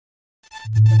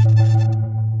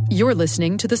You're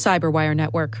listening to the Cyberwire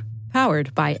Network,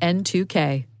 powered by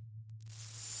N2K.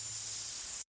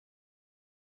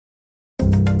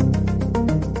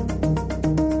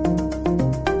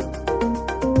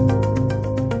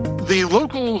 The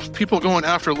local people going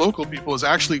after local people is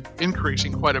actually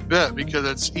increasing quite a bit because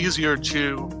it's easier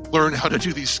to learn how to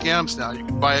do these scams now. You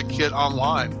can buy a kit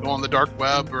online, go on the dark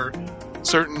web or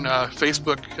certain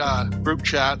Facebook group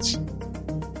chats.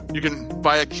 You can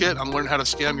buy a kit and learn how to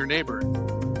scam your neighbor.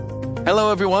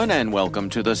 Hello, everyone, and welcome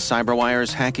to the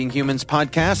CyberWire's Hacking Humans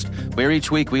podcast, where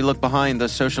each week we look behind the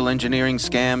social engineering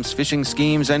scams, phishing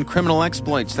schemes, and criminal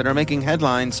exploits that are making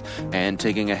headlines and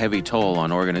taking a heavy toll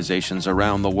on organizations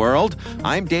around the world.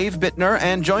 I'm Dave Bittner,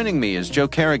 and joining me is Joe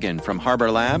Kerrigan from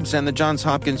Harbor Labs and the Johns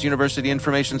Hopkins University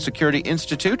Information Security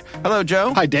Institute. Hello,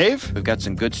 Joe. Hi, Dave. We've got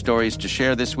some good stories to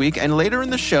share this week, and later in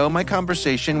the show, my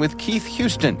conversation with Keith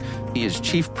Houston. He is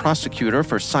Chief Prosecutor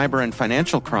for Cyber and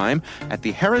Financial Crime at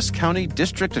the Harris County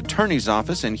District Attorney's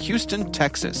Office in Houston,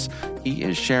 Texas. He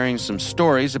is sharing some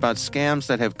stories about scams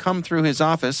that have come through his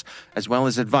office, as well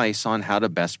as advice on how to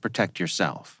best protect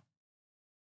yourself.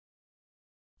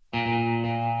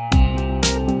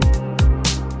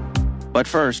 But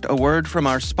first, a word from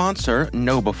our sponsor,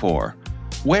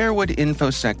 KnowBe4. Where would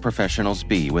InfoSec professionals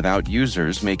be without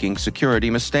users making security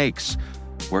mistakes?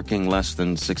 Working less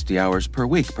than 60 hours per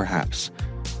week, perhaps.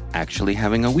 Actually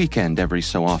having a weekend every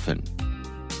so often.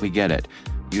 We get it.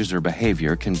 User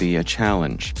behavior can be a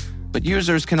challenge. But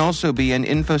users can also be an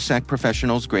InfoSec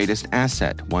professional's greatest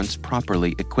asset once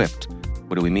properly equipped.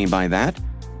 What do we mean by that?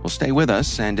 Well, stay with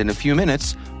us, and in a few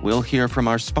minutes, we'll hear from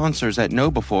our sponsors at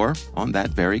KnowBe4 on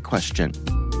that very question.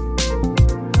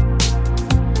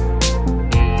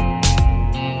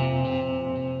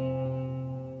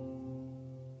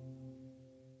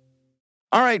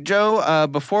 All right, Joe,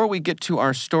 before we get to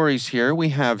our stories here, we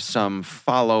have some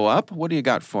follow-up. What do you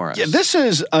got for us? Yeah, this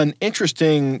is an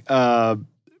interesting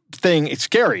thing. It's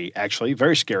scary, actually,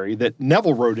 very scary, that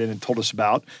Neville wrote in and told us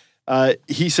about.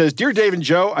 He says, Dear Dave and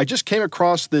Joe, I just came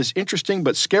across this interesting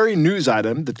but scary news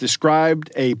item that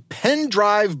described a pen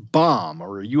drive bomb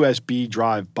or a USB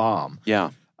drive bomb. Yeah.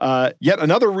 Yet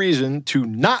another reason to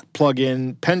not plug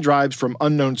in pen drives from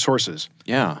unknown sources.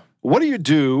 Yeah. What do you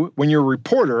do when you're a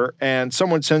reporter and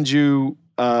someone sends you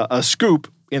a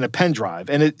scoop in a pen drive?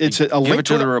 And it's a link Give it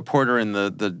to the reporter in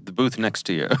the booth next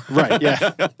to you. Right,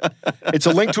 yeah. It's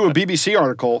a link to a BBC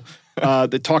article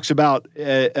that talks about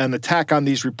an attack on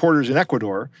these reporters in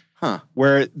Ecuador,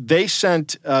 where they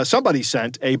somebody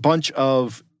sent a bunch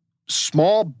of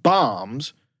small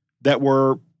bombs that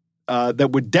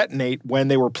would detonate when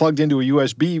they were plugged into a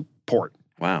USB port.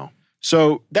 Wow.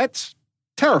 So that's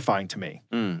terrifying to me.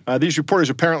 These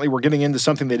reporters apparently were getting into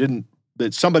something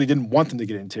that somebody didn't want them to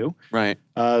get into. Right.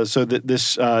 So that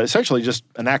this essentially just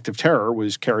an act of terror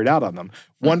was carried out on them.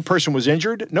 One person was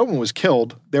injured. No one was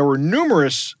killed. There were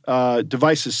numerous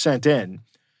devices sent in,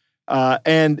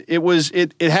 and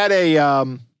it had a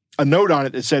note on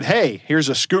it that said, "Hey, here's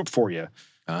a scoop for you,"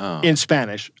 in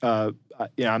Spanish. I'm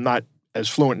not as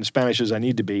fluent in Spanish as I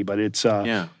need to be, but it's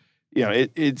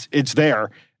it's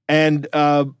there. And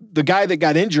the guy that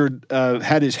got injured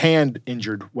had his hand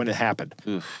injured when it happened.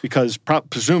 Oof. Because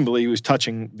presumably he was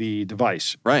touching the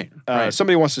device. Right.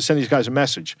 Somebody wants to send these guys a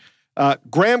message.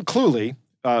 Graham Cluley,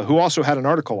 who also had an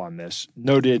article on this,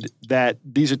 noted that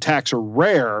these attacks are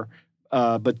rare,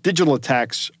 but digital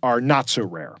attacks are not so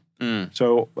rare.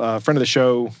 So a friend of the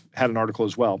show had an article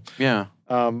as well. Yeah.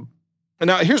 And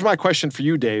now here's my question for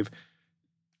you, Dave.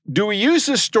 Do we use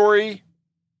this story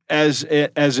as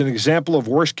an example of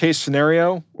worst case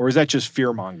scenario, or is that just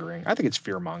fear mongering? I think it's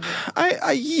fear mongering.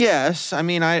 Yes. I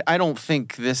mean, I don't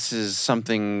think this is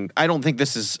something. I don't think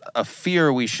this is a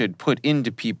fear we should put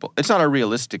into people. It's not a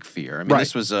realistic fear. I mean,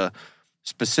 This was a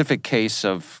specific case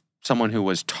of someone who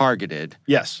was targeted.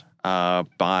 Yes.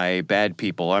 By bad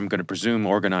people. I'm going to presume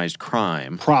organized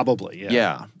crime. Probably.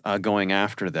 Yeah. Yeah. Going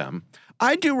after them.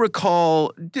 I do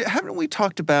recall. Haven't we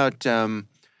talked about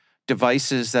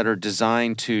devices that are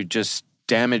designed to just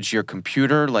damage your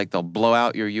computer, like they'll blow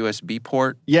out your USB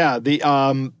port? Yeah,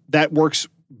 that works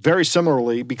very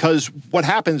similarly, because what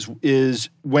happens is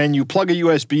when you plug a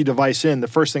USB device in, the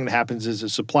first thing that happens is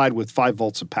it's supplied with 5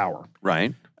 volts of power.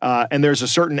 Right. And there's a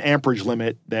certain amperage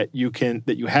limit that you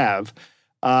have.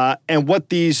 And what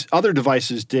these other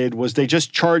devices did was they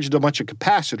just charged a bunch of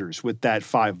capacitors with that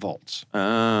 5 volts.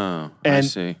 Oh, and I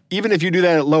see. Even if you do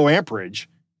that at low amperage,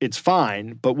 it's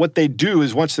fine. But what they do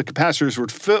is once the capacitors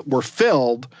were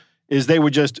filled, is they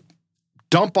would just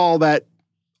dump all that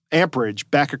amperage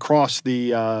back across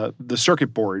the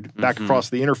circuit board, back across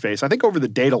the interface, I think over the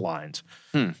data lines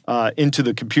into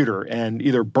the computer and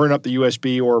either burn up the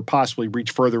USB or possibly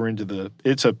reach further into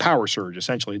it's a power surge,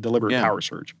 essentially, a deliberate power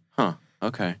surge. Huh.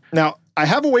 Okay. Now, I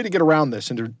have a way to get around this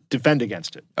and to defend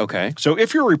against it. Okay. So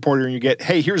if you're a reporter and you get,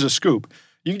 hey, here's a scoop,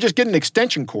 you can just get an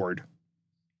extension cord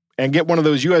and get one of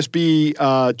those USB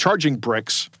charging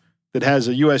bricks that has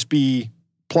a USB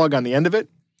plug on the end of it,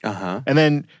 and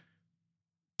then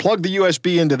plug the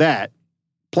USB into that,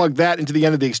 plug that into the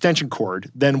end of the extension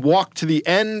cord, then walk to the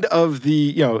end of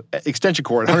the extension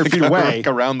cord 100 feet away. Like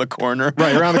around the corner.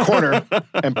 Right, around the corner,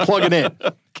 and plug it in.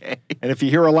 Okay. And if you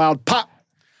hear a loud pop,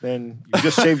 then you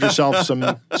just saved yourself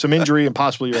some injury and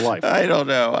possibly your life. I don't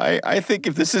know. I think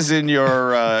if this is in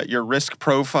your risk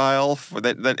profile, for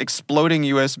that exploding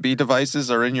USB devices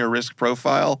are in your risk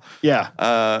profile.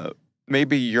 Yeah.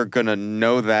 Maybe you're going to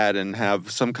know that and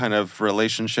have some kind of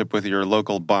relationship with your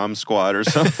local bomb squad or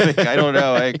something. I don't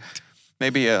know. Right.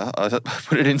 Maybe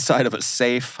put it inside of a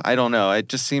safe. I don't know. It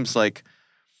just seems like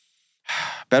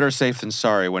better safe than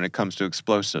sorry when it comes to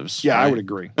explosives. Yeah, right? I would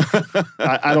agree.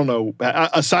 I don't know.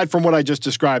 Aside from what I just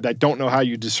described, I don't know how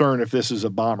you discern if this is a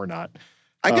bomb or not.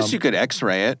 I guess you could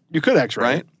X-ray it. You could X-ray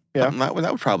right? it. Yeah. That would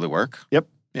probably work. Yep.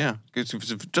 Yeah, just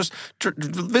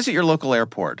visit your local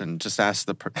airport and just ask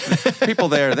the people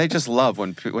there. They just love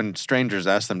when strangers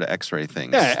ask them to X-ray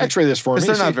things. Yeah, X-ray this for me.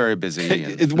 Because they're not very busy.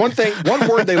 And... One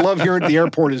word they love here at the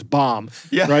airport is bomb.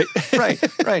 Yeah, right,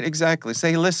 right, exactly.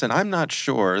 Say, listen, I'm not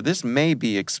sure. This may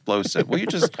be explosive. Will you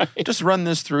just run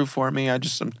this through for me? I'm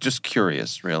just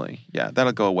curious, really. Yeah,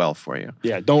 that'll go well for you.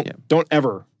 Yeah, don't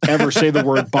ever say the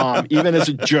word bomb, even as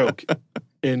a joke,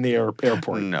 in the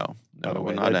airport. No, it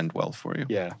will not end well for you.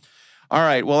 Yeah. All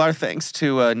right. Well, our thanks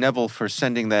to Neville for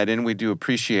sending that in. We do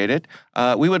appreciate it.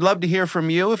 We would love to hear from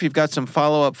you. If you've got some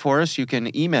follow-up for us, you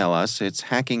can email us. It's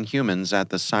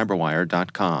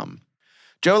hackinghumans@thecyberwire.com.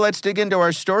 Joe, let's dig into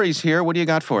our stories here. What do you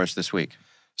got for us this week?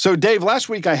 So, Dave, last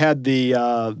week I had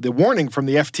the warning from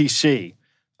the FTC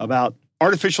about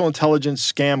artificial intelligence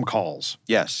scam calls.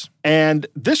 Yes. And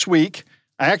this week,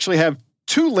 I actually have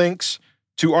two links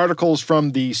to articles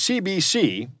from the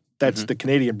CBC, that's the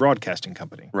Canadian Broadcasting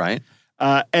Company. Right.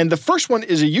 And the first one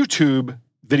is a YouTube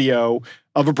video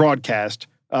of a broadcast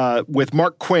with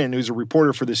Mark Quinn, who's a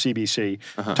reporter for the CBC,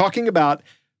 talking about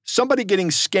somebody getting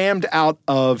scammed out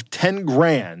of 10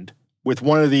 grand with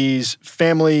one of these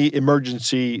family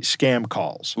emergency scam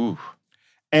calls. Ooh.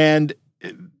 And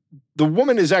the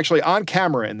woman is actually on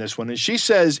camera in this one, and she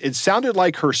says it sounded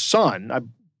like her son,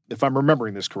 if I'm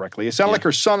remembering this correctly, it sounded like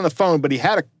her son on the phone, but it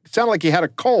sounded like he had a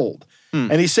cold.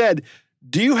 And he said,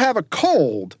 "Do you have a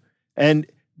cold?" And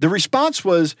the response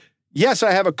was, "Yes,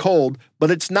 I have a cold, but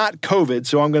it's not COVID,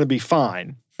 so I'm going to be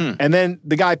fine." And then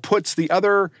the guy puts the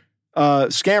other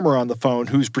scammer on the phone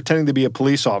who's pretending to be a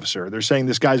police officer. They're saying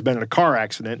this guy's been in a car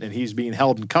accident and he's being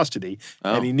held in custody,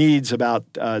 and he needs about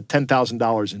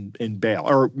 $10,000 in bail,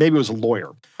 or maybe it was a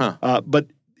lawyer. But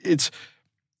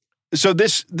so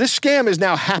this scam is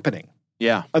now happening.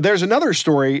 Yeah. There's another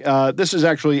story. This is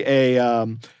actually a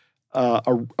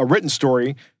written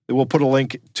story that we'll put a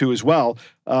link to as well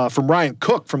from Ryan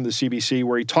Cook from the CBC,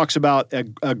 where he talks about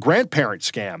a grandparent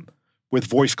scam with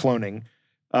voice cloning,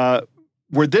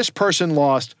 where this person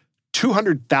lost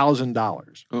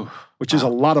 $200,000, which is a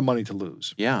lot of money to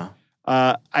lose. Yeah.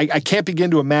 I can't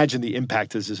begin to imagine the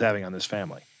impact this is having on this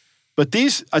family. But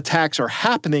these attacks are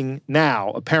happening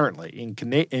now, apparently, in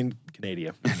Canada.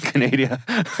 Canada.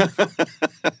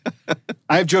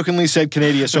 I have jokingly said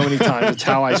Canada so many times. It's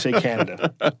how I say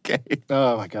Canada. Okay.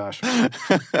 Oh, my gosh. Well,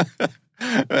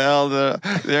 the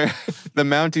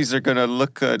Mounties are going to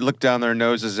look down their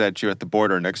noses at you at the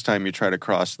border next time you try to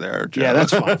cross there, Joe. Yeah,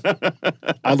 that's fine.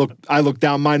 I look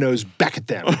down my nose back at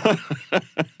them.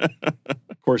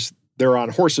 Of course, they're on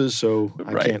horses, so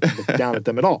I can't look down at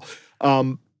them at all.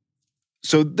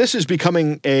 So this is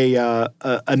becoming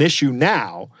an issue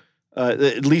now,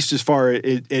 at least as far as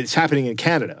it's happening in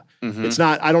Canada. It's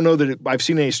not. I don't know that I've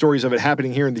seen any stories of it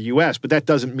happening here in the U.S., but that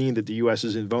doesn't mean that the U.S.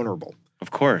 is invulnerable. Of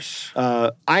course.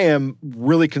 I am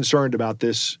really concerned about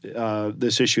this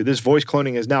issue. This voice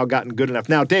cloning has now gotten good enough.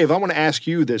 Now, Dave, I want to ask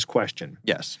you this question.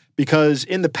 Yes. Because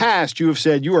in the past, you have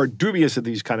said you are dubious of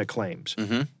these kind of claims.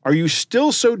 Are you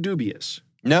still so dubious?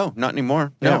 No, not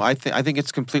anymore. No, Yeah. I think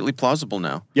it's completely plausible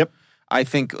now. Yep. I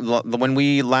think when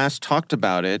we last talked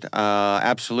about it,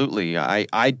 absolutely.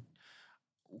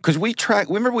 Because we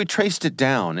traced it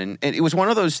down, and it was one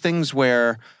of those things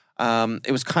where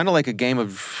it was kind of like a game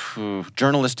of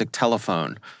journalistic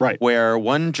telephone, right? Where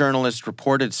one journalist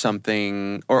reported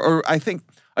something, or I think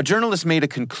a journalist made a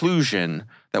conclusion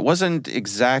that wasn't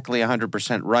exactly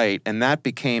 100% right, and that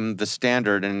became the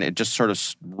standard, and it just sort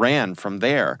of ran from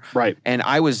there. Right. And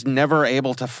I was never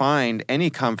able to find any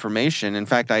confirmation. In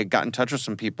fact, I got in touch with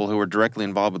some people who were directly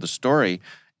involved with the story,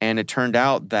 and it turned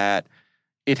out that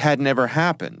it had never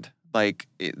happened. Like,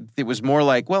 it was more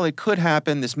like, well, it could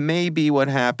happen. This may be what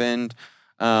happened.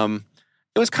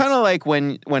 It was kind of like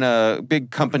when a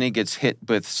big company gets hit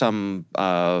with some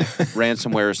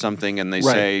ransomware or something, and they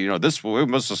say, this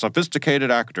was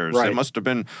sophisticated actors. It must have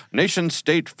been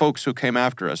nation-state folks who came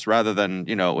after us, rather than,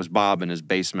 it was Bob in his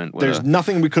basement. There's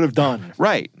nothing we could have done.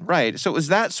 Right. So it was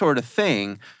that sort of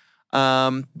thing.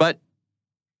 But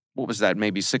what was that?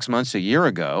 Maybe 6 months, a year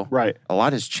ago. Right. A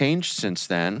lot has changed since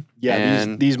then. Yeah.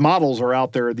 And these models are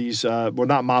out there. These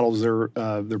not models. They're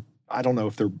I don't know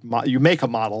if you make a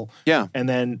model, and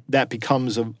then that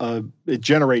becomes it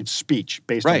generates speech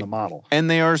based on the model, and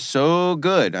they are so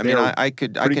good. I mean, I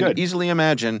can easily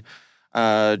imagine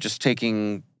just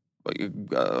taking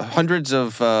hundreds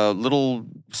of little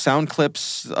sound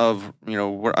clips of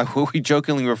what we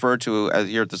jokingly refer to as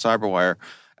here at the Cyberwire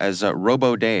as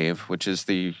Robo Dave, which is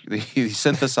the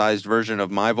synthesized version of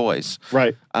my voice,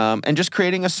 right? And just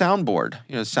creating a soundboard.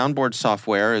 Soundboard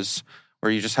software is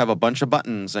where you just have a bunch of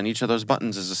buttons, and each of those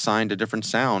buttons is assigned a different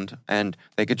sound, and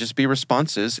they could just be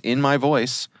responses in my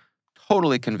voice,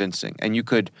 totally convincing. And you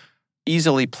could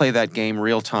easily play that game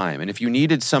real time. And if you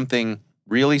needed something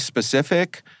really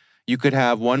specific, you could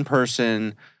have one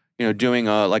person, doing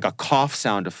a cough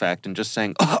sound effect and just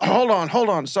saying, hold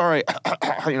on, sorry,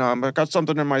 I've got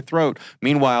something in my throat.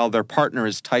 Meanwhile, their partner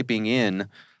is typing in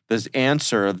this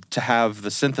answer to have the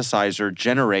synthesizer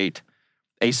generate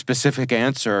a specific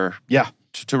answer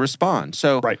to respond.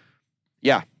 So,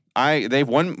 they've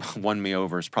won me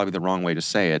over is probably the wrong way to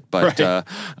say it, but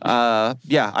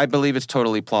I believe it's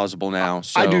totally plausible now.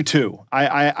 So. I do too.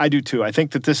 I do too. I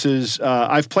think that this is.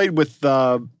 I've played with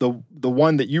the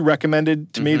one that you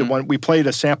recommended to me. The one we played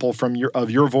a sample from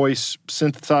your voice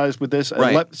synthesized with this.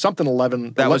 Right. Something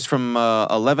 11. That was from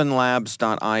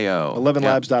 11labs.io.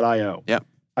 11labs.io. Yep.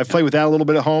 I've played with that a little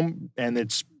bit at home, and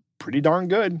it's pretty darn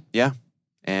good. Yeah.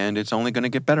 And it's only going to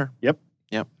get better. Yep.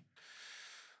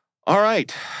 All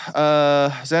right.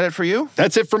 Is that it for you?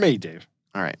 That's it for me, Dave.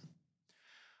 All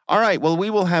right. Well, we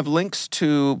will have links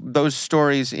to those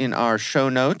stories in our show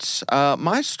notes.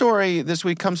 My story this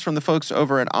week comes from the folks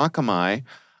over at Akamai.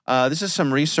 This is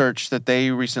some research that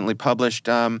they recently published,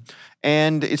 and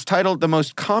it's titled "The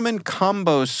Most Common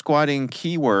Combo Squatting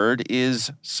Keyword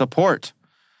is Support."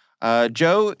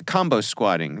 Joe, combo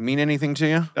squatting mean anything to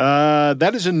you?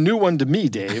 That is a new one to me,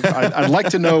 Dave. I'd like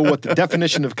to know what the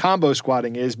definition of combo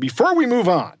squatting is before we move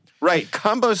on. Right.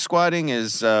 Combo squatting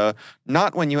is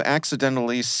not when you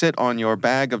accidentally sit on your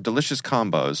bag of delicious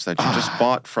combos that you just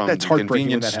bought from the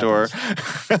convenience store.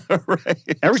 Right.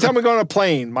 Every time we go on a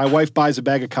plane, my wife buys a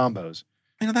bag of combos.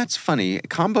 That's funny.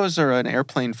 Combos are an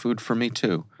airplane food for me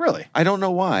too. Really? I don't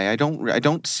know why. I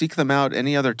don't seek them out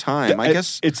any other time. I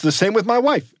guess it's the same with my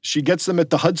wife. She gets them at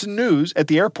the Hudson News at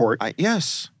the airport.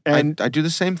 Yes. And I do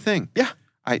the same thing. Yeah.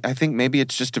 I think maybe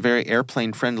it's just a very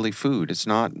airplane friendly food. It's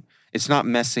not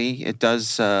messy. It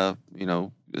does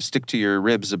stick to your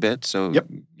ribs a bit. So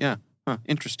yeah. Huh,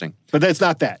 interesting. But that's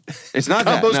not that. It's not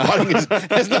combo that. Squatting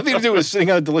has nothing to do with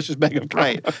sitting on a delicious bag of combos.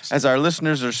 Right. As our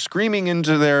listeners are screaming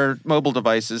into their mobile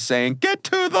devices saying, get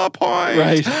to the point.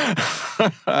 Right.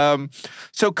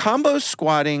 So combo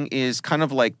squatting is kind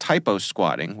of like typo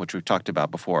squatting, which we've talked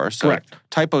about before. So correct.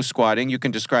 Typo squatting, you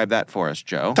can describe that for us,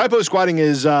 Joe. Typo squatting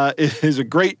is a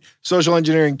great social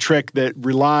engineering trick that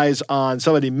relies on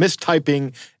somebody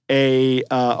mistyping a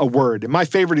word. And my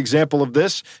favorite example of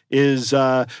this is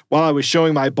while I was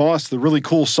showing my boss the really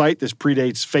cool site, this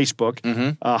predates Facebook,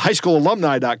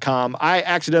 highschoolalumni.com, I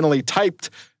accidentally typed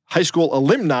high school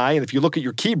alumni, and if you look at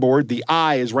your keyboard, the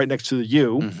I is right next to the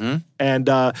U. And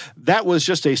that was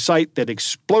just a site that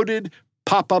exploded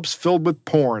pop-ups filled with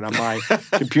porn on my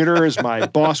computer as my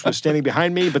boss was standing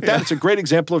behind me. But that's a great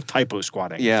example of typo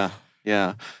squatting. Yeah.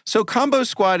 So combo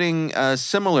squatting,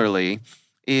 similarly,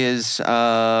 is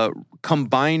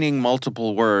combining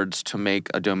multiple words to make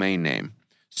a domain name.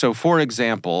 So, for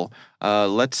example,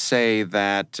 let's say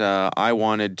that I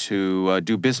wanted to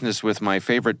do business with my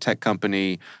favorite tech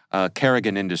company,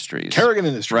 Kerrigan Industries. Kerrigan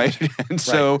Industries. Right? And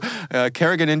so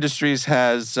Kerrigan Industries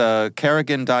has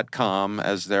Kerrigan.com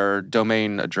as their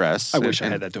domain address. I wish I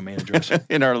had that domain address.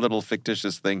 In our little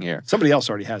fictitious thing here. Somebody else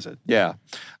already has it. Yeah.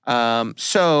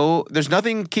 So there's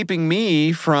nothing keeping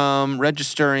me from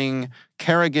registering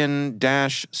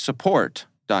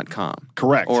Kerrigan-support.com.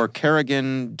 Correct. Or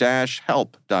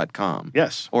Kerrigan-help.com.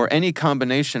 Yes. Or any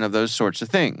combination of those sorts of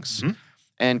things.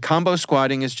 And combo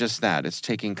squatting is just that. It's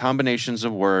taking combinations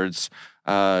of words,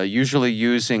 usually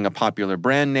using a popular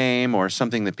brand name or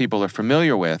something that people are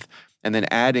familiar with, and then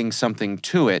adding something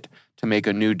to it to make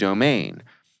a new domain.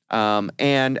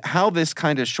 And how this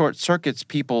kind of short circuits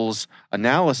people's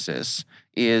analysis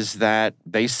is that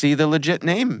they see the legit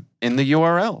name in the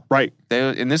URL. Right.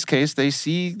 In this case, they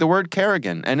see the word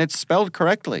Kerrigan, and it's spelled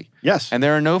correctly. Yes. And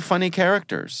there are no funny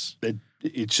characters.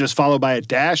 It's just followed by a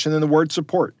dash and then the word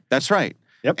support. That's right.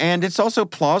 Yep. And it's also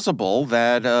plausible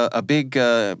that a big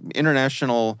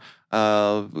international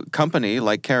company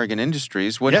like Kerrigan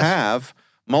Industries would have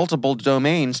multiple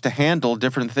domains to handle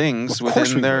different things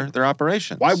within their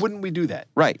operations. Why wouldn't we do that?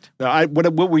 Right. Now,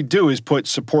 what we do is put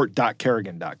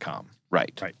support.kerrigan.com.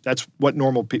 Right. Right. That's what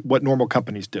normal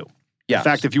companies do. Yes. In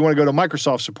fact, if you want to go to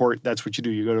Microsoft support, that's what you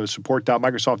do. You go to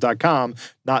support.microsoft.com,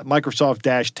 not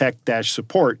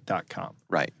Microsoft-tech-support.com.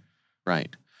 Right.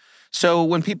 Right. So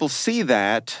when people see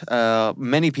that,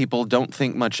 many people don't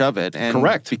think much of it. And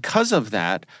correct. Because of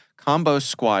that, combo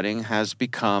squatting has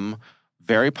become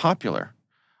very popular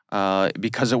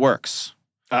because it works.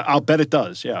 I'll bet it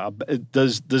does. Yeah.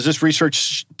 Does this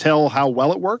research tell how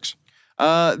well it works?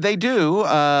 They do.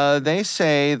 They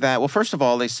say that, well, first of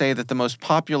all, they say that the most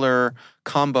popular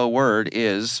combo word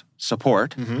is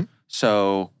support. Mm-hmm.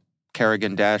 So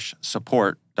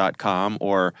Kerrigan-support.com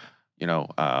or,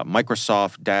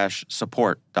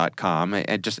 Microsoft-support.com,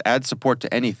 and just add support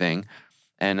to anything,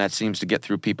 and that seems to get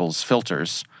through people's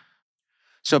filters.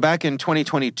 So back in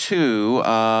 2022,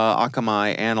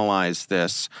 Akamai analyzed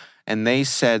this, and they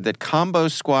said that combo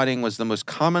squatting was the most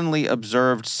commonly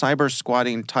observed cyber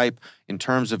squatting type in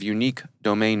terms of unique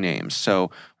domain names.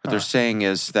 So what they're saying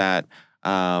is that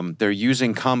they're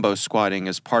using combo squatting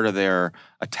as part of their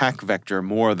attack vector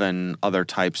more than other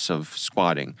types of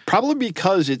squatting. Probably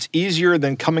because it's easier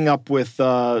than coming up with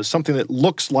something that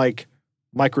looks like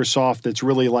Microsoft that's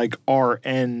really like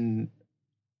Microsoft,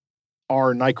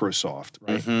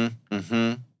 right? Mm-hmm.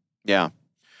 Mm-hmm. Yeah.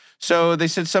 So they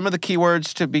said some of the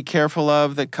keywords to be careful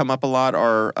of that come up a lot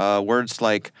are words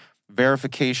like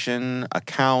verification,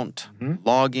 account,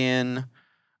 login,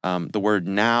 the word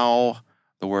now,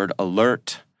 the word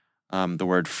alert, the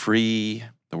word free,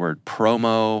 the word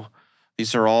promo.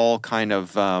 These are all kind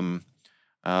of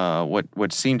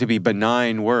what seem to be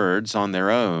benign words on their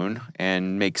own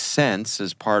and make sense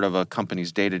as part of a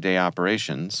company's day-to-day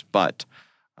operations, but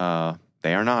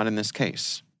they are not in this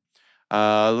case.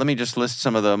 Let me just list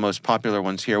some of the most popular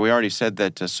ones here. We already said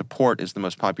that support is the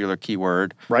most popular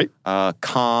keyword. Right.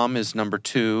 Com is number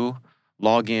 2.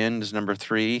 Login is number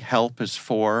 3. Help is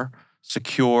 4.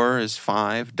 Secure is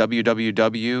 5.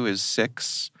 www is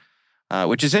 6.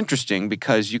 Which is interesting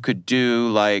because you could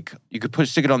do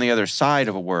stick it on the other side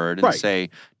of a word and say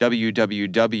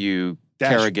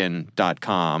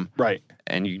www.kerrigan.com. Right.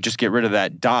 And you just get rid of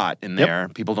that dot in there.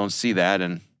 People don't see that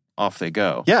and off they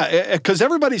go. Yeah, because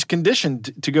everybody's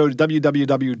conditioned to go to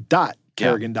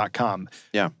www.kerrigan.com.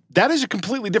 Yeah. That is a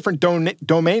completely different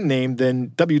domain name than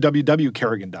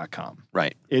www.kerrigan.com.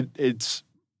 Right. It's.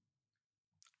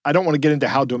 I don't want to get into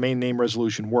how domain name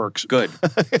resolution works. Good.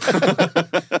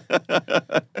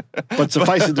 But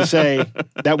suffice it to say,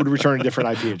 that would return a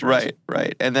different IP address.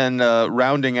 Right. And then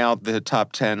rounding out the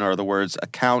top 10 are the words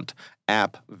account,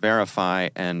 app, verify,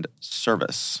 and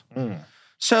service.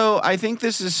 So I think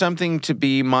this is something to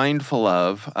be mindful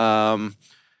of.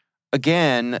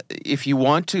 Again, if you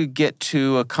want to get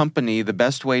to a company, the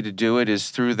best way to do it is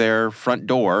through their front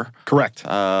door. Correct.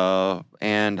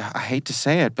 And I hate to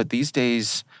say it, but these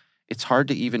days it's hard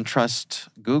to even trust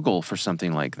Google for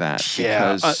something like that.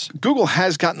 Yeah. Because Google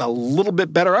has gotten a little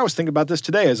bit better. I was thinking about this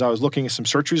today as I was looking at some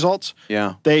search results.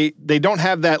 Yeah. They don't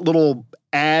have that little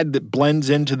ad that blends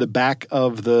into the back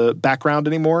of the background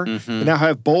anymore. They now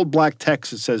have bold black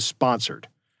text that says sponsored.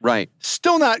 Right.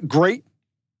 Still not great,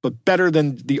 but better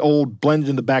than the old blend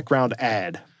in the background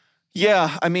ad.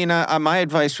 Yeah, I mean, my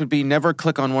advice would be never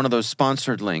click on one of those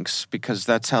sponsored links because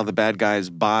that's how the bad guys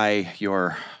buy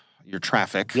your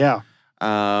traffic. Yeah.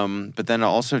 But then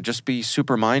also just be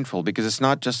super mindful because it's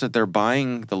not just that they're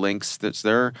buying the links;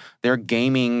 they're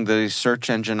gaming the search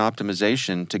engine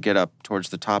optimization to get up towards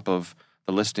the top of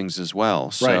the listings as well.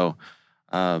 So,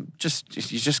 you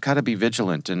just got to be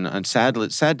vigilant. And sad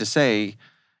to say,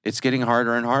 it's getting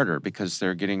harder and harder because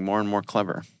they're getting more and more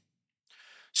clever.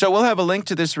 So we'll have a link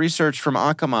to this research from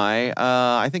Akamai.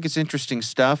 I think it's interesting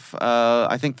stuff.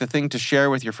 I think the thing to share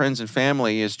with your friends and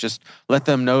family is just let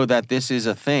them know that this is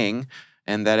a thing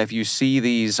and that if you see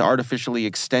these artificially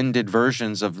extended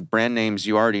versions of brand names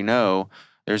you already know,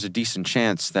 there's a decent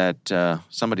chance that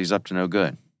somebody's up to no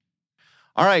good.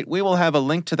 All right, we will have a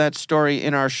link to that story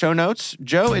in our show notes.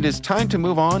 Joe, it is time to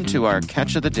move on to our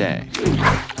catch of the day.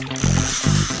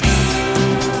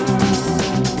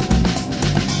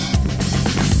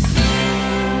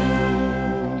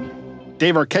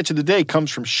 Dave, our catch of the day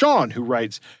comes from Sean, who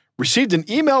writes, received an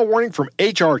email warning from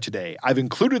HR today. I've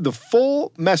included the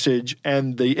full message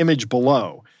and the image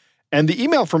below. And the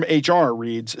email from HR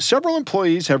reads, several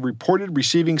employees have reported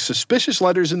receiving suspicious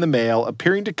letters in the mail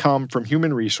appearing to come from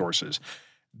Human Resources.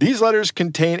 These letters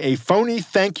contain a phony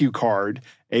thank you card,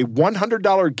 a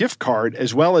 $100 gift card,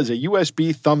 as well as a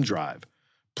USB thumb drive.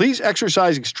 Please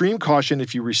exercise extreme caution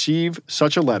if you receive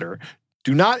such a letter.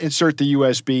 Do not insert the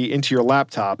USB into your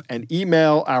laptop and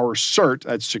email our CIRT,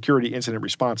 that's Security Incident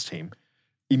Response Team,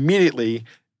 immediately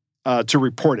to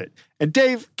report it. And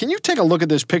Dave, can you take a look at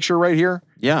this picture right here?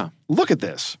 Yeah. Look at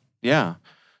this. Yeah.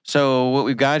 So what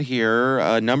we've got here,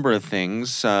 a number of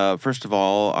things. First of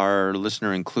all, our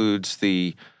listener includes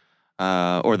the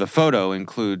photo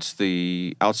includes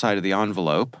the outside of the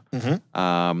envelope,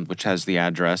 which has the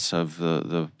address of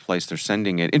the place they're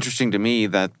sending it. Interesting to me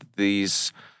that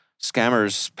these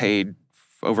scammers paid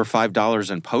over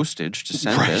 $5 in postage to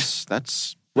send this.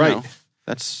 That's right.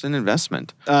 That's an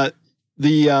investment.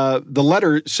 The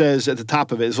letter says at the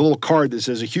top of it is a little card that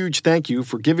says a huge thank you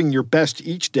for giving your best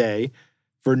each day,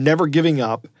 for never giving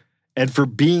up, and for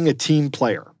being a team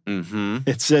player. Mm-hmm.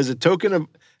 It says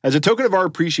as a token of our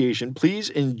appreciation, please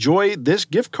enjoy this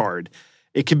gift card.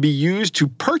 It can be used to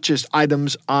purchase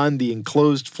items on the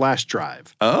enclosed flash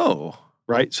drive. Oh.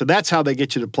 Right? So that's how they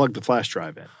get you to plug the flash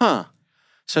drive in. Huh.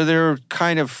 So they're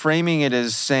kind of framing it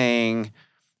as saying,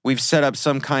 we've set up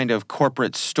some kind of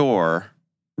corporate store.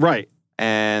 Right.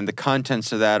 And the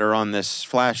contents of that are on this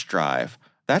flash drive.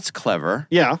 That's clever.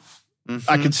 Yeah. Mm-hmm.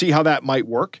 I can see how that might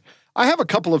work. I have a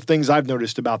couple of things I've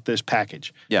noticed about this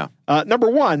package. Yeah. Number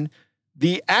one,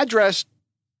 the address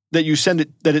that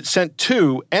it's sent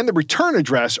to and the return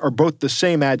address are both the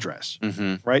same address.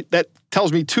 Mm-hmm. Right? That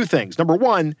tells me two things. Number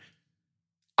one,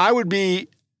 I would be,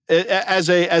 as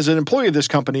an employee of this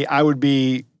company, I would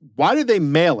be, why did they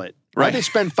mail it? Why did they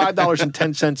spend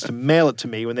 $5.10 to mail it to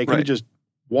me when they could have just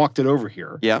walked it over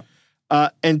here? Yeah.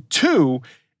 And two,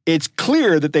 it's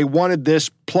clear that they wanted this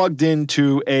plugged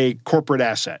into a corporate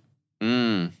asset.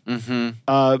 Mm-hmm.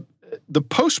 The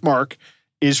postmark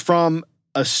is from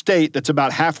a state that's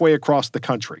about halfway across the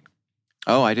country.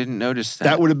 Oh, I didn't notice that.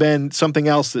 That would have been something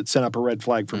else that sent up a red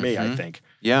flag for me, I think.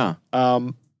 Yeah.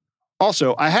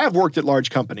 Also, I have worked at large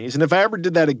companies, and if I ever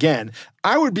did that again,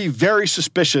 I would be very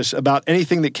suspicious about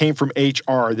anything that came from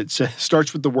HR that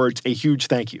starts with the words, a huge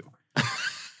thank you.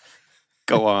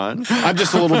 Go on. I'm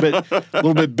just a little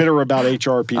bit bitter about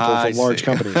HR people from large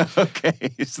companies. Okay.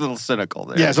 It's a little cynical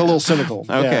there. Yeah, it's a little cynical.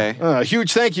 Okay. Yeah.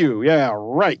 Huge thank you. Yeah,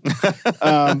 right.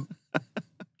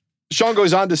 Sean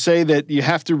goes on to say that you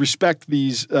have to respect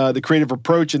the creative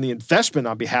approach and the investment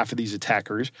on behalf of these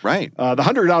attackers. Right. The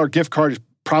 $100 gift card is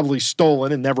probably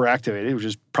stolen and never activated, which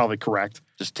is probably correct.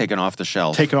 Just taken off the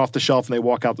shelf. Taken off the shelf, and they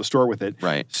walk out the store with it.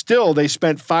 Right. Still, they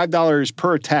spent $5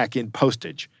 per attack in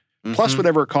postage, plus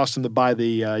whatever it cost them to buy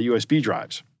the USB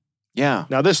drives. Yeah.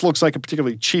 Now, this looks like a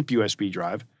particularly cheap USB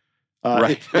drive.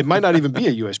 Right. It might not even be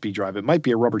a USB drive. It might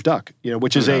be a rubber duck,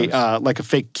 which is like a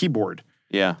fake keyboard.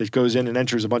 Yeah. That goes in and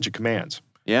enters a bunch of commands.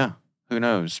 Yeah. Who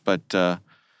knows? But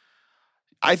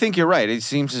I think you're right. It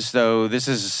seems as though this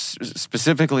is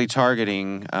specifically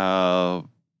targeting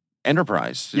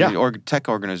enterprise or tech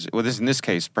organization. Well, in this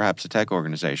case, perhaps a tech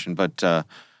organization, but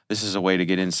this is a way to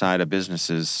get inside a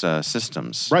business's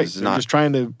systems. Right. They're just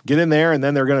trying to get in there, and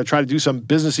then they're going to try to do some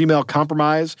business email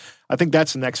compromise. I think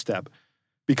that's the next step,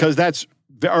 because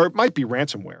or it might be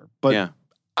ransomware, but yeah.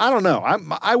 I don't know.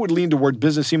 I would lean toward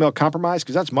business email compromise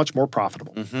because that's much more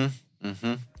profitable. Mm-hmm.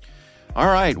 Mm-hmm. All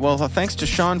right. Well, thanks to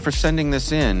Sean for sending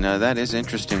this in. That is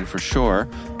interesting for sure.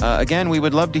 Again, we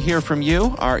would love to hear from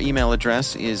you. Our email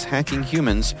address is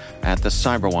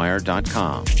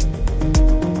hackinghumans@thecyberwire.com.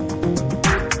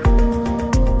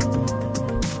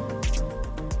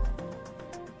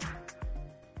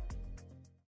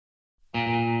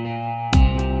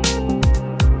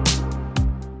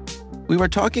 We were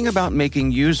talking about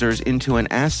making users into an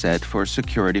asset for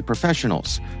security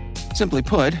professionals. Simply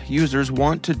put, users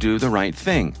want to do the right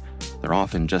thing. They're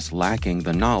often just lacking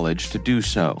the knowledge to do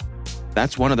so.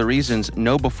 That's one of the reasons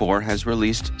KnowBe4 has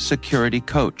released Security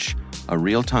Coach, a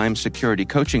real-time security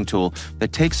coaching tool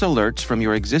that takes alerts from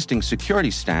your existing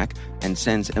security stack and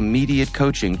sends immediate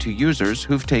coaching to users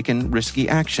who've taken risky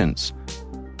actions.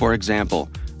 For example,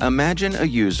 imagine a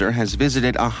user has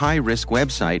visited a high-risk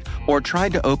website or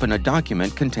tried to open a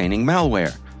document containing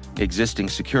malware. Existing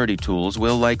security tools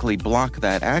will likely block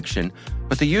that action,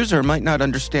 but the user might not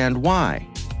understand why.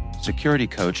 Security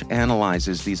Coach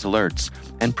analyzes these alerts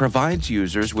and provides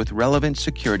users with relevant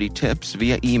security tips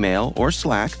via email or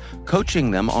Slack,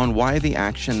 coaching them on why the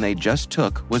action they just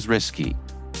took was risky.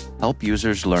 Help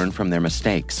users learn from their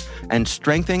mistakes and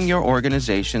strengthen your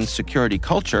organization's security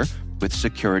culture with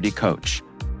Security Coach.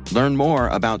 Learn more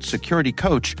about Security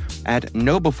Coach at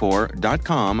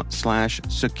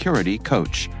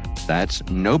knowbefore.com/securitycoach. That's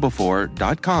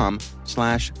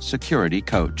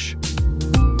knowbefore.com/securitycoach.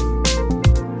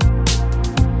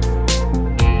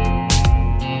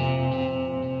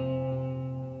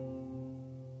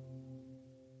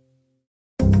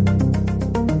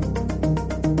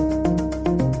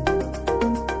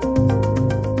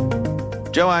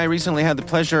 Joe, I recently had the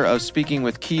pleasure of speaking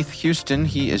with Keith Houston.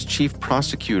 He is Chief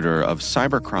Prosecutor of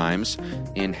Cybercrimes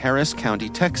in Harris County,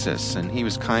 Texas, and he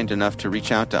was kind enough to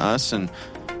reach out to us and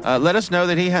let us know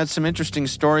that he had some interesting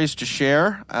stories to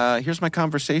share. Here's my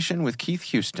conversation with Keith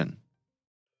Houston.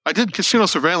 I did casino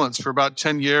surveillance for about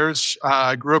 10 years.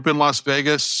 I grew up in Las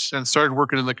Vegas and started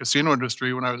working in the casino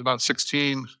industry when I was about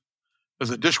 16 as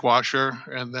a dishwasher,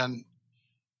 and then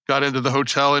got into the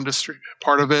hotel industry,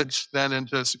 part of it, then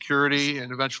into security,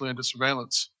 and eventually into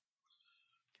surveillance.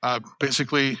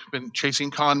 Basically been chasing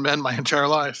con men my entire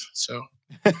life. So,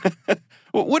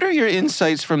 Well, what are your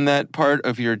insights from that part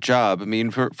of your job? I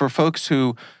mean, for folks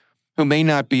who may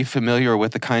not be familiar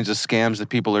with the kinds of scams that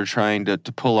people are trying to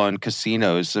pull on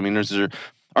casinos, I mean,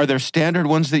 are there standard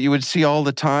ones that you would see all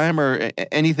the time, or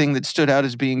anything that stood out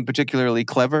as being particularly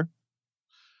clever?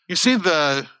 you see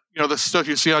the stuff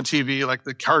you see on TV, like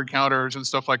the card counters and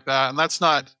stuff like that. And that's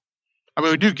not, I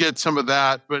mean, we do get some of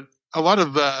that, but a lot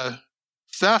of the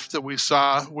theft that we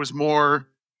saw was more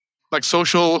like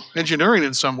social engineering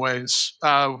in some ways.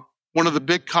 One of the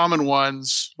big common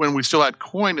ones when we still had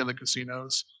coin in the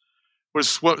casinos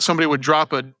was what somebody would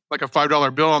drop a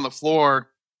 $5 bill on the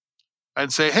floor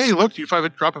and say, "Hey, look, you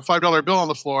drop a $5 bill on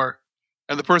the floor."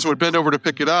 And the person would bend over to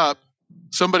pick it up.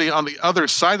 Somebody on the other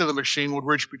side of the machine would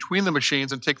reach between the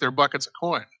machines and take their buckets of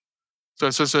coin. So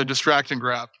it's just a distract and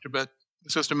grab. But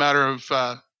it's just a matter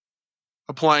of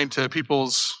applying to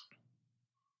people's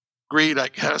greed, I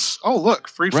guess. Oh, look,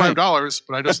 free $5,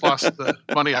 but I just lost the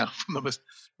money out from the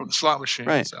slot machine.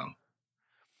 Right. So.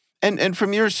 And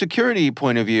from your security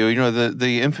point of view,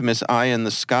 the infamous eye in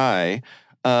the sky,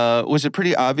 was it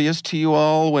pretty obvious to you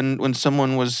all when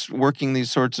someone was working these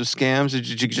sorts of scams?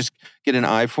 Did you just get an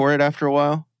eye for it after a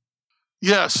while?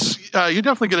 Yes, you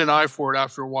definitely get an eye for it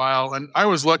after a while. And I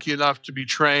was lucky enough to be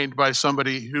trained by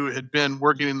somebody who had been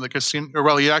working in the casino, or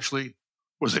well, he actually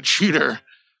was a cheater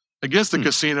against the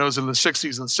casinos in the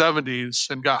 60s and 70s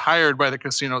and got hired by the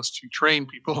casinos to train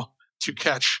people to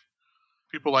catch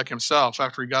people like himself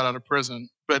after he got out of prison.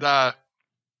 But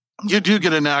you do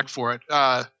get a knack for it.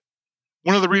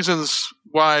 One of the reasons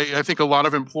why I think a lot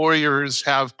of employers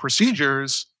have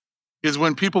procedures is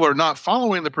when people are not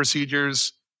following the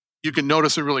procedures, you can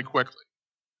notice it really quickly.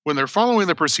 When they're following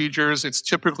the procedures, it's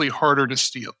typically harder to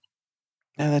steal.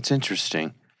 Yeah, that's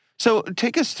interesting. So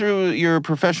take us through your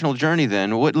professional journey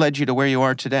then. What led you to where you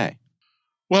are today?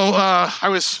 Well, I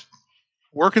was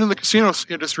working in the casino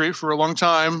industry for a long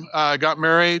time, got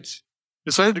married,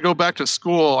 decided to go back to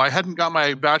school. I hadn't got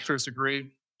my bachelor's degree.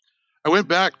 I went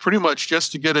back pretty much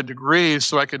just to get a degree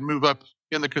so I could move up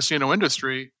in the casino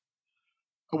industry.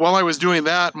 While I was doing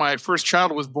that, my first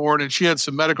child was born and she had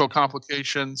some medical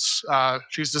complications.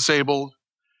 She's disabled,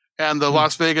 and the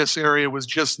Las Vegas area was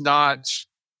just not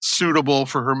suitable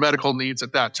for her medical needs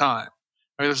at that time.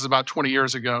 I mean, this is about 20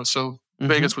 years ago, so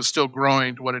Vegas was still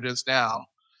growing to what it is now.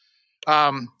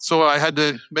 So I had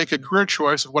to make a career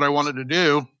choice of what I wanted to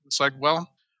do. It's like, well,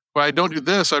 if I don't do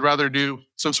this, I'd rather do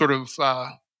some sort of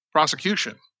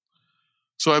prosecution.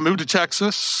 So I moved to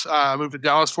Texas, moved to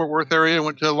Dallas-Fort Worth area, and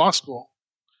went to law school.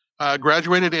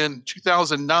 Graduated in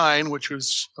 2009, which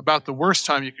was about the worst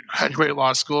time you could graduate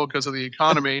law school because of the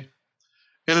economy.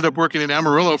 Ended up working in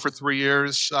Amarillo for 3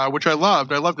 years, which I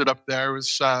loved. I loved it up there. It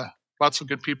was lots of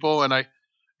good people, and I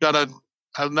got a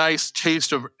nice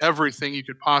taste of everything you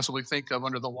could possibly think of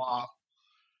under the law.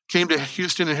 Came to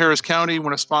Houston and Harris County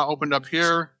when a spot opened up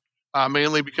here,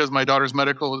 mainly because my daughter's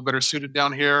medical was better suited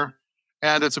down here,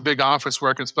 and it's a big office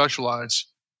where I can specialize.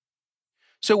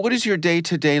 So what is your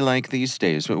day-to-day like these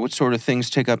days? What sort of things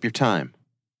take up your time?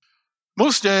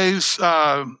 Most days,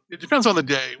 it depends on the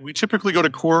day. We typically go to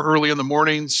court early in the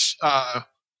mornings. I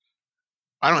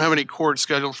don't have any court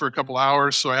scheduled for a couple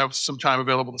hours, so I have some time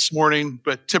available this morning.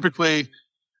 But typically,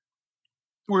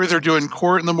 we're either doing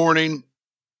court in the morning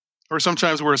or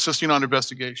sometimes we're assisting on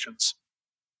investigations.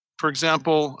 For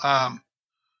example,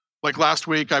 Like last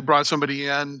week, I brought somebody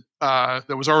in that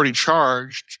was already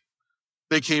charged.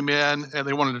 They came in and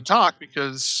they wanted to talk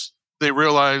because they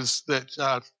realized that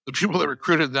the people that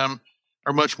recruited them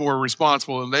are much more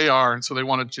responsible than they are, and so they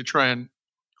wanted to try and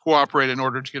cooperate in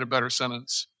order to get a better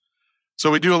sentence. So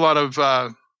we do a lot of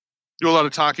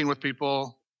talking with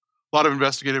people, a lot of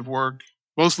investigative work,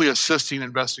 mostly assisting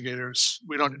investigators.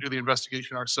 We don't do the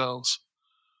investigation ourselves.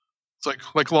 It's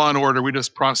like Law and Order. We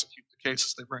just prosecute the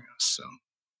cases they bring us. So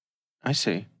I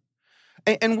see.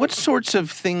 And what sorts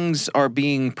of things are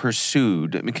being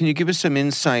pursued? I mean, can you give us some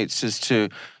insights as to,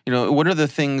 what are the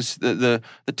things, the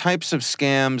types of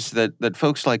scams that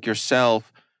folks like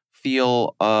yourself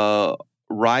feel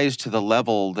rise to the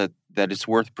level that it's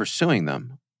worth pursuing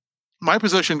them? My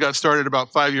position got started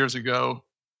about 5 years ago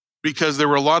because there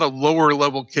were a lot of lower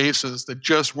level cases that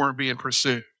just weren't being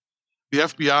pursued. The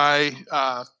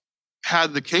FBI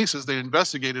had the cases, they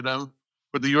investigated them,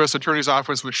 but the U.S. Attorney's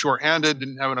Office was shorthanded,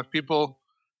 didn't have enough people,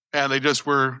 and they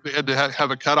had to have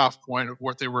a cutoff point of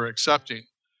what they were accepting.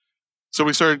 So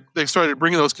they started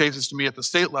bringing those cases to me at the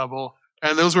state level,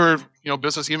 and those were,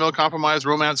 business email compromise,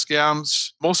 romance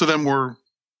scams. Most of them were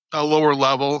a lower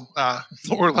level.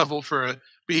 Lower level for a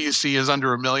BEC is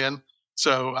under $1 million.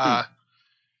 So,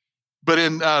 but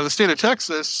in the state of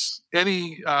Texas,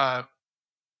 any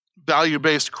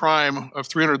value-based crime of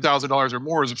 $300,000 or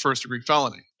more is a first-degree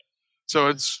felony.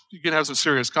 So you can have some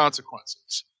serious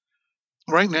consequences.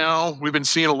 Right now, we've been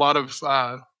seeing a lot of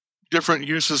different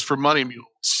uses for money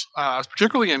mules,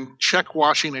 particularly in check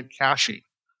washing and cashing.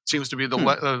 Seems to be the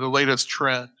latest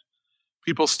trend.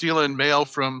 People stealing mail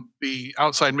from the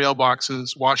outside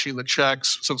mailboxes, washing the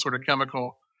checks, some sort of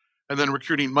chemical, and then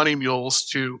recruiting money mules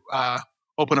to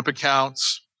open up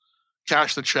accounts,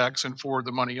 cash the checks, and forward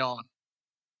the money on.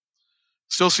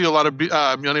 Still see a lot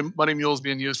of money mules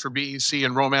being used for BEC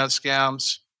and romance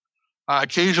scams.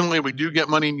 Occasionally, we do get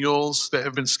money mules that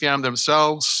have been scammed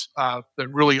themselves that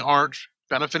really aren't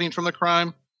benefiting from the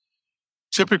crime.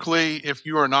 Typically, if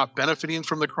you are not benefiting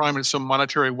from the crime in some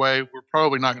monetary way, we're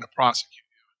probably not going to prosecute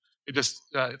you.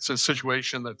 It's a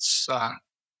situation that's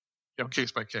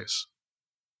case by case.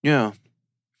 Yeah.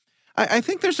 I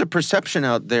think there's a perception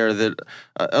out there that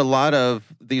a lot of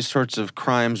these sorts of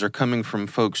crimes are coming from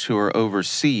folks who are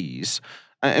overseas.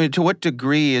 I mean, to what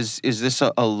degree is this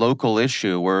a local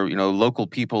issue where, local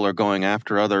people are going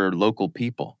after other local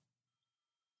people?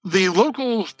 The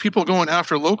local people going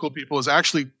after local people is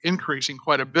actually increasing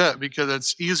quite a bit because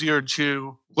it's easier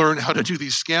to learn how to do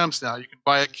these scams now. You can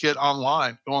buy a kit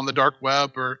online, go on the dark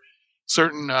web or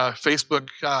certain Facebook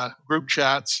group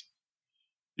chats.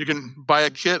 You can buy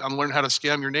a kit and learn how to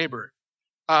scam your neighbor.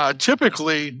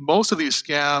 Typically, most of these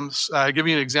scams, I'll give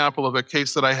you an example of a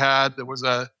case that I had that was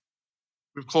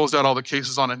we've closed out all the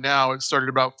cases on it now. It started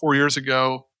about 4 years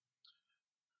ago.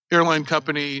 Airline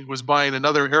company was buying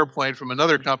another airplane from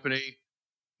another company.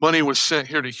 Money was sent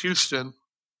here to Houston.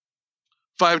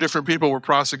 5 different people were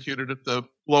prosecuted at the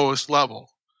lowest level.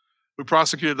 We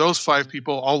prosecuted those 5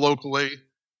 people all locally.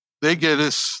 They get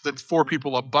us the 4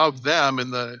 people above them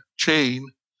in the chain.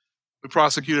 We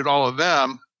prosecuted all of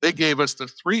them. They gave us the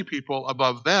 3 people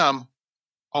above them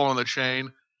all in the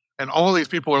chain. And all of these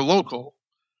people are local.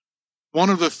 One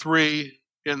of the 3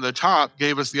 in the top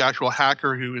gave us the actual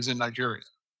hacker who is in Nigeria.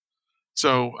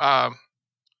 So a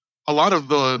lot of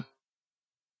the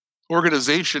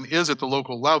organization is at the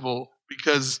local level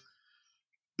because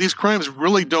these crimes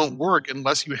really don't work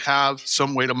unless you have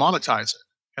some way to monetize it.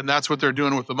 And that's what they're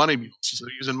doing with the money mules. So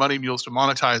they're using money mules to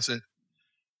monetize it.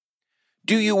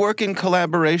 Do you work in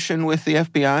collaboration with the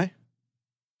FBI?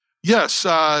 Yes.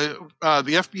 The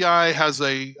FBI has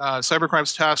a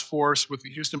cybercrimes task force with the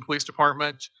Houston Police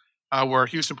Department where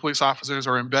Houston police officers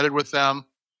are embedded with them.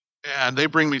 And they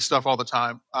bring me stuff all the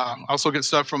time. I also get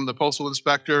stuff from the postal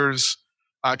inspectors,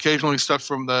 occasionally stuff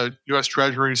from the U.S.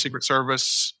 Treasury, Secret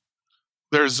Service.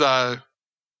 There's, I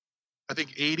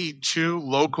think, 82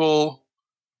 local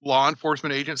law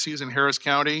enforcement agencies in Harris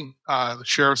County, the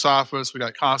sheriff's office, we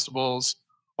got constables,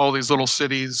 all these little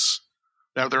cities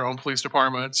that have their own police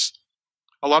departments.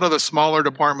 A lot of the smaller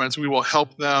departments, we will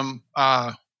help them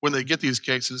when they get these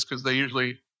cases because they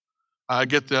usually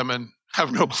get them and have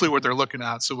no clue what they're looking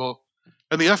at.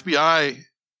 And the FBI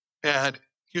and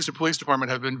Houston Police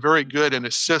Department have been very good in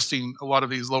assisting a lot of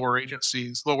these lower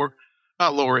agencies,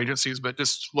 not lower agencies, but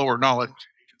just lower knowledge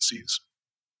agencies.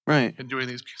 Right. In doing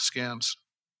these scams.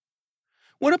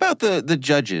 What about the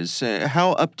judges?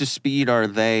 How up to speed are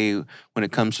they when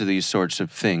it comes to these sorts of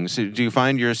things? Do you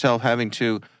find yourself having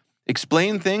to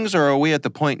explain things, or are we at the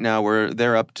point now where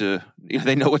they're up to,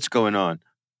 they know what's going on?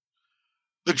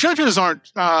 The judges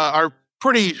are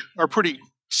pretty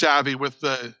savvy with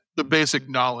the the basic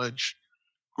knowledge.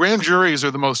 Grand juries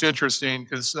are the most interesting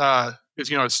because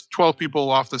it's 12 people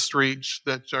off the street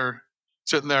that are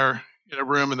sitting there in a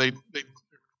room and they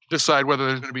decide whether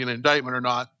there's going to be an indictment or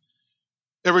not.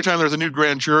 Every time there's a new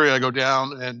grand jury, I go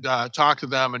down and talk to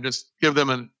them and just give them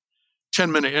a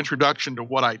 10-minute introduction to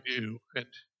what I do and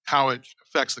how it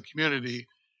affects the community.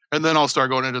 And then I'll start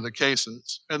going into the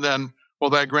cases. And then,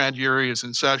 while that grand jury is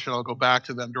in session, I'll go back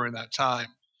to them during that time.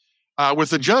 With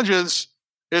the judges,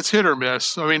 it's hit or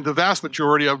miss. I mean, the vast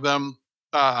majority of them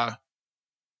have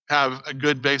a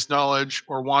good base knowledge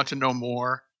or want to know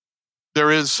more.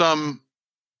 There is some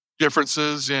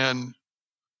differences in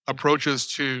approaches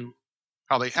to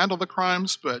how they handle the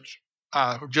crimes, but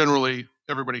generally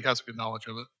everybody has a good knowledge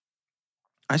of it.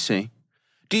 I see.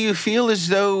 Do you feel as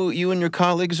though you and your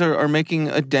colleagues are making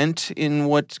a dent in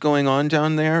what's going on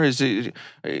down there?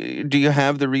 Do you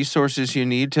have the resources you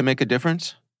need to make a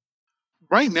difference?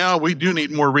 Right now, we do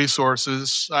need more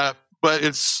resources, but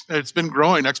it's been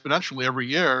growing exponentially every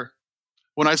year.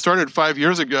 When I started 5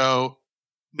 years ago,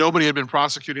 nobody had been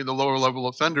prosecuting the lower level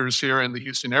offenders here in the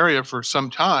Houston area for some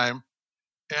time.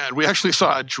 And we actually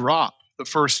saw a drop the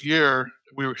first year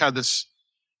we had this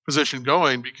position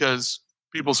going because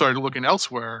people started looking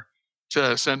elsewhere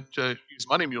to use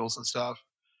money mules and stuff.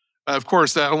 Of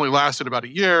course, that only lasted about a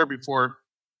year before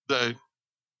the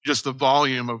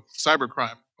volume of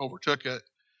cybercrime overtook it.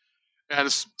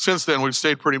 And since then, we've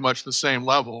stayed pretty much the same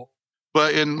level.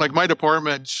 But in my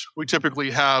department, we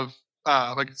typically have,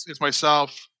 it's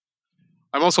myself.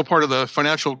 I'm also part of the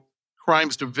financial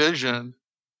crimes division,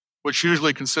 which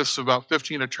usually consists of about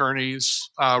 15 attorneys.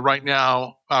 Right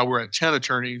now, we're at 10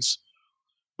 attorneys.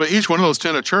 But each one of those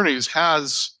 10 attorneys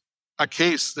has a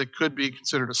case that could be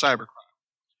considered a cybercrime.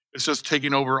 It's just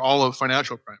taking over all of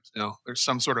financial crimes now. There's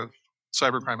some sort of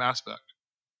cybercrime aspect.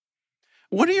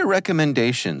 What are your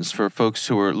recommendations for folks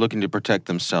who are looking to protect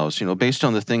themselves, based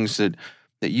on the things that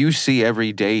you see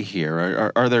every day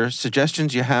here? Are there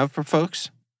suggestions you have for folks?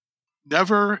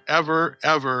 Never, ever,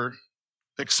 ever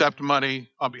accept money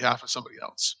on behalf of somebody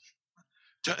else.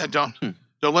 Don't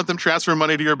let them transfer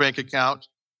money to your bank account.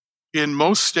 In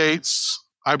most states,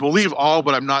 I believe all,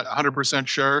 but I'm not 100%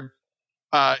 sure,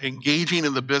 engaging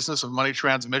in the business of money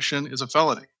transmission is a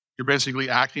felony. You're basically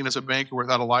acting as a banker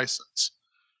without a license.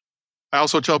 I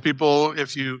also tell people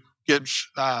if you get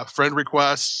friend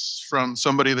requests from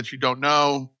somebody that you don't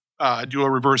know, do a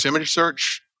reverse image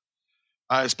search,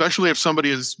 especially if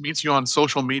somebody meets you on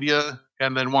social media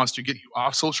and then wants to get you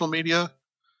off social media.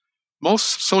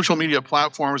 Most social media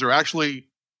platforms are actually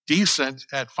decent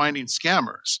at finding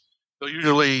scammers. They'll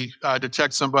usually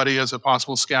detect somebody as a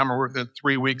possible scammer within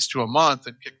 3 weeks to a month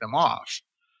and kick them off.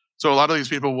 So a lot of these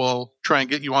people will try and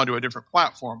get you onto a different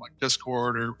platform like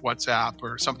Discord or WhatsApp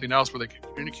or something else where they can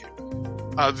communicate.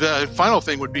 The final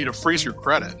thing would be to freeze your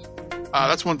credit.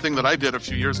 That's one thing that I did a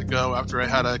few years ago after I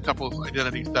had a couple of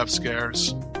identity theft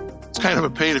scares. It's kind of a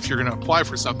pain if you're going to apply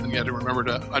for something. You have to remember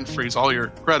to unfreeze all your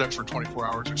credit for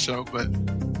 24 hours or so, but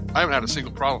I haven't had a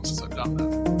single problem since I've done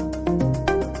that.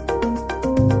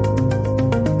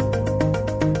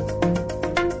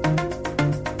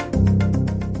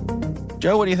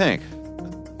 Joe, what do you think?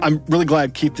 I'm really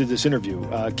glad Keith did this interview.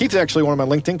 Keith is actually one of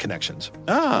my LinkedIn connections.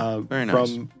 Very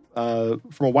nice.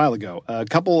 From a while ago. A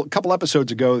couple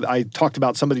episodes ago, I talked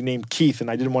about somebody named Keith, and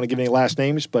I didn't want to give any last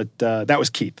names, but that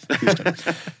was Keith Houston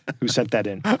who sent that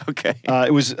in. Okay.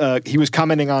 He was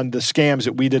commenting on the scams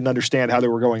that we didn't understand how they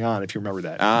were going on, if you remember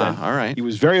that. All right. He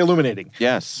was very illuminating.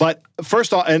 Yes. But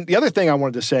first off, and the other thing I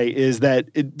wanted to say is that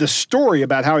the story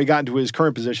about how he got into his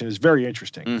current position is very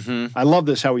interesting. Mm-hmm. I love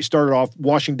this, how he started off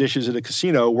washing dishes at a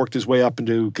casino, worked his way up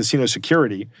into casino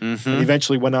security, and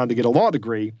eventually went on to get a law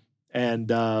degree,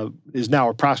 and is now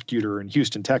a prosecutor in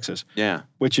Houston, Texas. Yeah.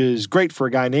 Which is great for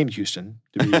a guy named Houston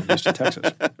to be in Houston,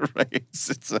 Texas. Right.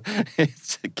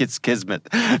 It's kismet.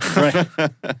 Right.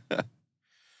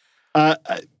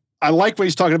 I like when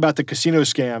he's talking about the casino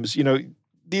scams.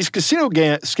 These casino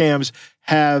scams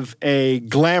have a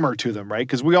glamour to them, right?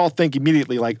 Because we all think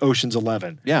immediately like Ocean's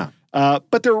 11. Yeah.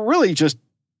 But they're really just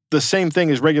the same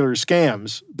thing as regular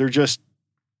scams. They're just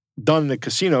done in a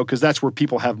casino because that's where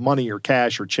people have money or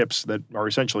cash or chips that are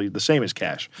essentially the same as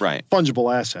cash. Right.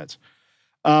 Fungible assets.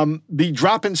 The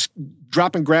drop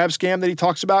and grab scam that he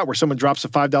talks about, where someone drops a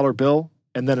 $5 bill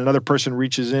and then another person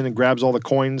reaches in and grabs all the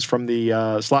coins from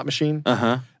the slot machine.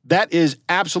 Uh-huh. That is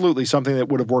absolutely something that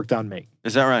would have worked on me.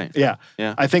 Is that right? Yeah.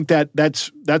 Yeah. I think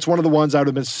that's one of the ones I would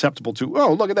have been susceptible to.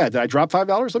 Oh, look at that. Did I drop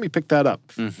 $5? Let me pick that up.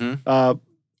 Mm-hmm.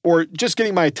 Or just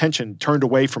getting my attention turned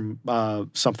away from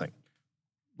something.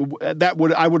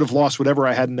 I would have lost whatever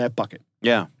I had in that bucket.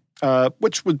 Yeah.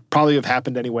 which would probably have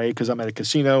happened anyway because I'm at a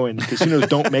casino, and casinos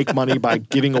don't make money by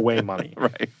giving away money.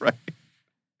 Right.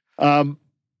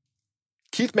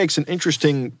 Keith makes an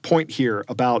interesting point here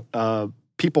about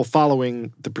people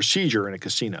following the procedure in a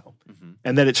casino,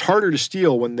 and that it's harder to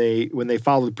steal when they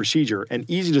follow the procedure, and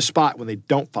easy to spot when they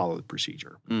don't follow the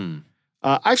procedure.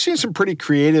 I've seen some pretty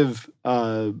creative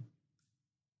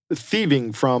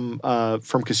thieving from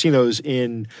casinos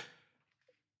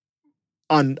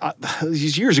on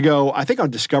these years ago. I think on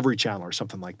Discovery Channel or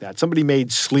something like that. Somebody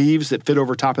made sleeves that fit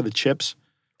over top of the chips.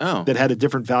 That had a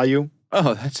different value.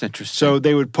 Oh, that's interesting. So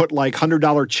they would put like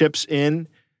 $100 chips in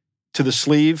to the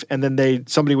sleeve, and then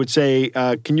somebody would say,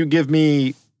 "Can you give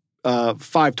me 5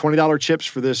 $20 chips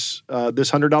for this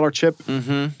 $100 chip?"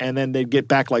 And then they'd get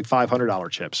back like $500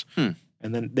 chips, and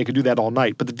then they could do that all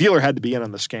night. But the dealer had to be in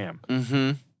on the scam.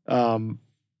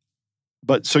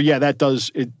 But so yeah, that does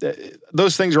it.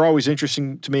 Those things are always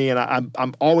interesting to me, and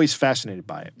I'm always fascinated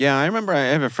by it. Yeah, I remember I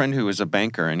have a friend who was a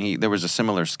banker, and there was a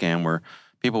similar scam where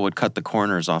people would cut the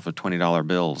corners off of $20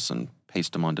 bills and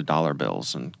paste them onto dollar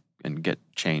bills and get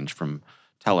change from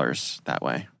tellers that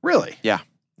way. Really? Yeah.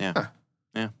 Huh.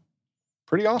 Yeah.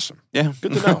 Pretty awesome. Yeah.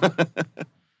 Good to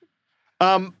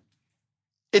know.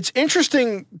 It's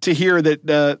interesting to hear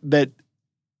that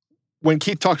when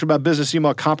Keith talks about business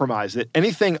email compromise, that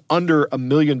anything under $1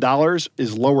 million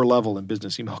is lower level in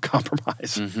business email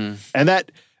compromise. And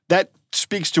that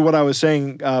speaks to what I was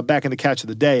saying back in the Catch of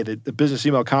the Day, that the business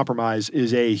email compromise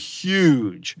is a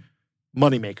huge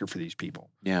moneymaker for these people.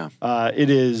 Yeah.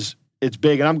 It's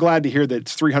big, and I'm glad to hear that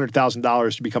it's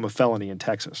 $300,000 to become a felony in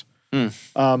Texas.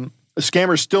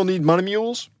 Scammers still need money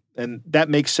mules, and that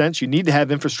makes sense. You need to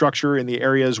have infrastructure in the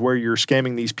areas where you're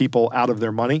scamming these people out of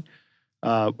their money.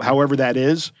 However that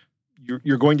is,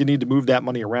 you're going to need to move that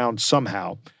money around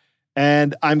somehow.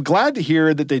 And I'm glad to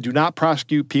hear that they do not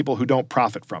prosecute people who don't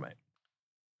profit from it.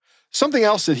 Something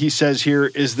else that he says here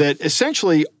is that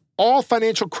essentially all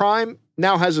financial crime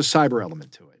now has a cyber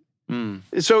element to it.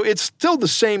 So it's still the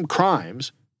same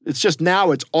crimes. It's just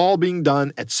now it's all being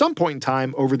done at some point in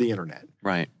time over the internet.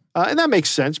 Right. And that makes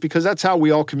sense because that's how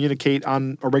we all communicate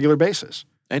on a regular basis.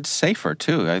 It's safer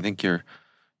too. I think you're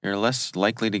less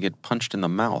likely to get punched in the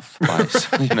mouth by,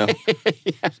 Yeah.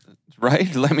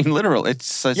 Right? I mean, literal.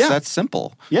 It's that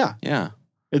simple. Yeah. Yeah.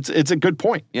 It's a good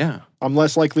point. Yeah. I'm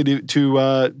less likely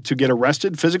to get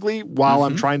arrested physically while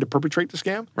I'm trying to perpetrate the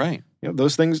scam. Right.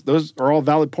 Those are all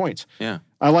valid points. Yeah.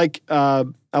 I like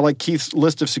Keith's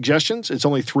list of suggestions. It's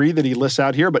only 3 that he lists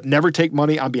out here, but never take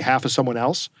money on behalf of someone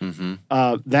else.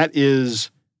 That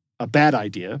is a bad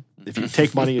idea. If you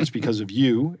take money, it's because of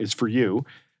you. It's for you.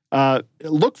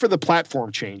 Look for the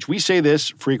platform change. We say this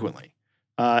frequently.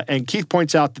 And Keith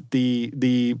points out that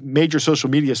the major social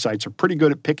media sites are pretty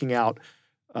good at picking out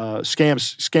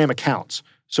scam accounts.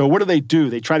 So what do?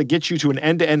 They try to get you to an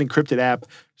end-to-end encrypted app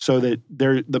so that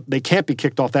they can't be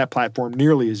kicked off that platform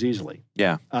nearly as easily.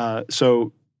 Yeah.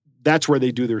 So that's where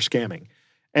they do their scamming.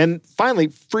 And finally,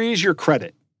 freeze your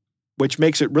credit, which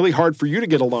makes it really hard for you to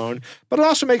get a loan, but it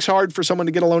also makes it hard for someone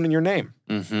to get a loan in your name.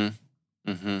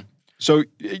 So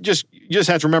you just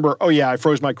have to remember, oh yeah, I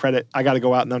froze my credit. I got to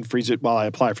go out and unfreeze it while I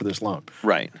apply for this loan.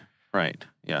 Right.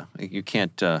 Yeah. You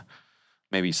can't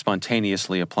maybe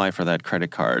spontaneously apply for that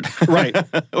credit card. Right.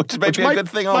 Which might be a good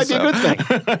thing also. Might be a good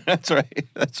thing.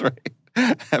 That's right.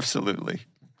 Absolutely.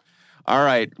 All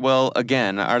right. Well,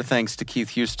 again, our thanks to Keith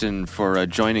Houston for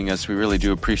joining us. We really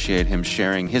do appreciate him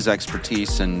sharing his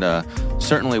expertise and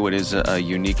certainly what is a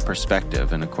unique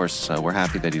perspective. And, of course, we're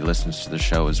happy that he listens to the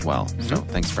show as well. So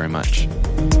thanks very much.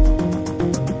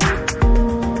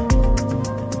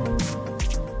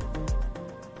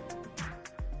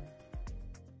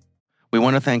 We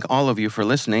want to thank all of you for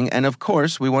listening. And, of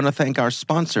course, we want to thank our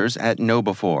sponsors at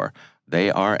KnowBe4.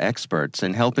 They are experts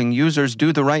in helping users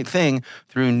do the right thing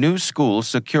through new school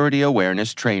security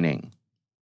awareness training.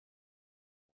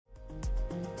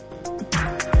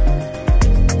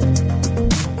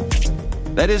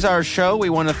 That is our show. We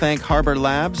want to thank Harbor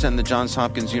Labs and the Johns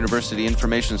Hopkins University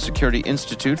Information Security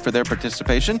Institute for their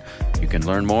participation. You can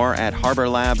learn more at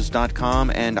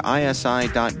harborlabs.com and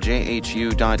isi.jhu.edu.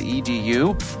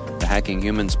 The Hacking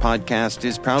Humans podcast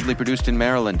is proudly produced in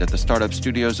Maryland at the startup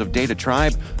studios of Data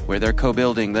Tribe, where they're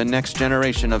co-building the next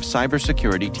generation of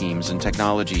cybersecurity teams and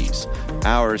technologies.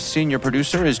 Our senior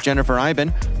producer is Jennifer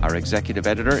Iben. Our executive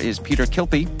editor is Peter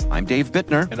Kilpie. I'm Dave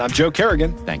Bittner. And I'm Joe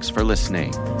Kerrigan. Thanks for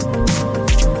listening.